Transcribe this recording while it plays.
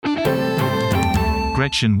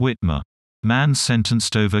Gretchen Whitmer. Man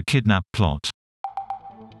sentenced over kidnap plot.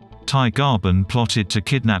 Ty Garbin plotted to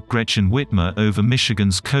kidnap Gretchen Whitmer over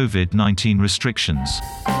Michigan's COVID-19 restrictions.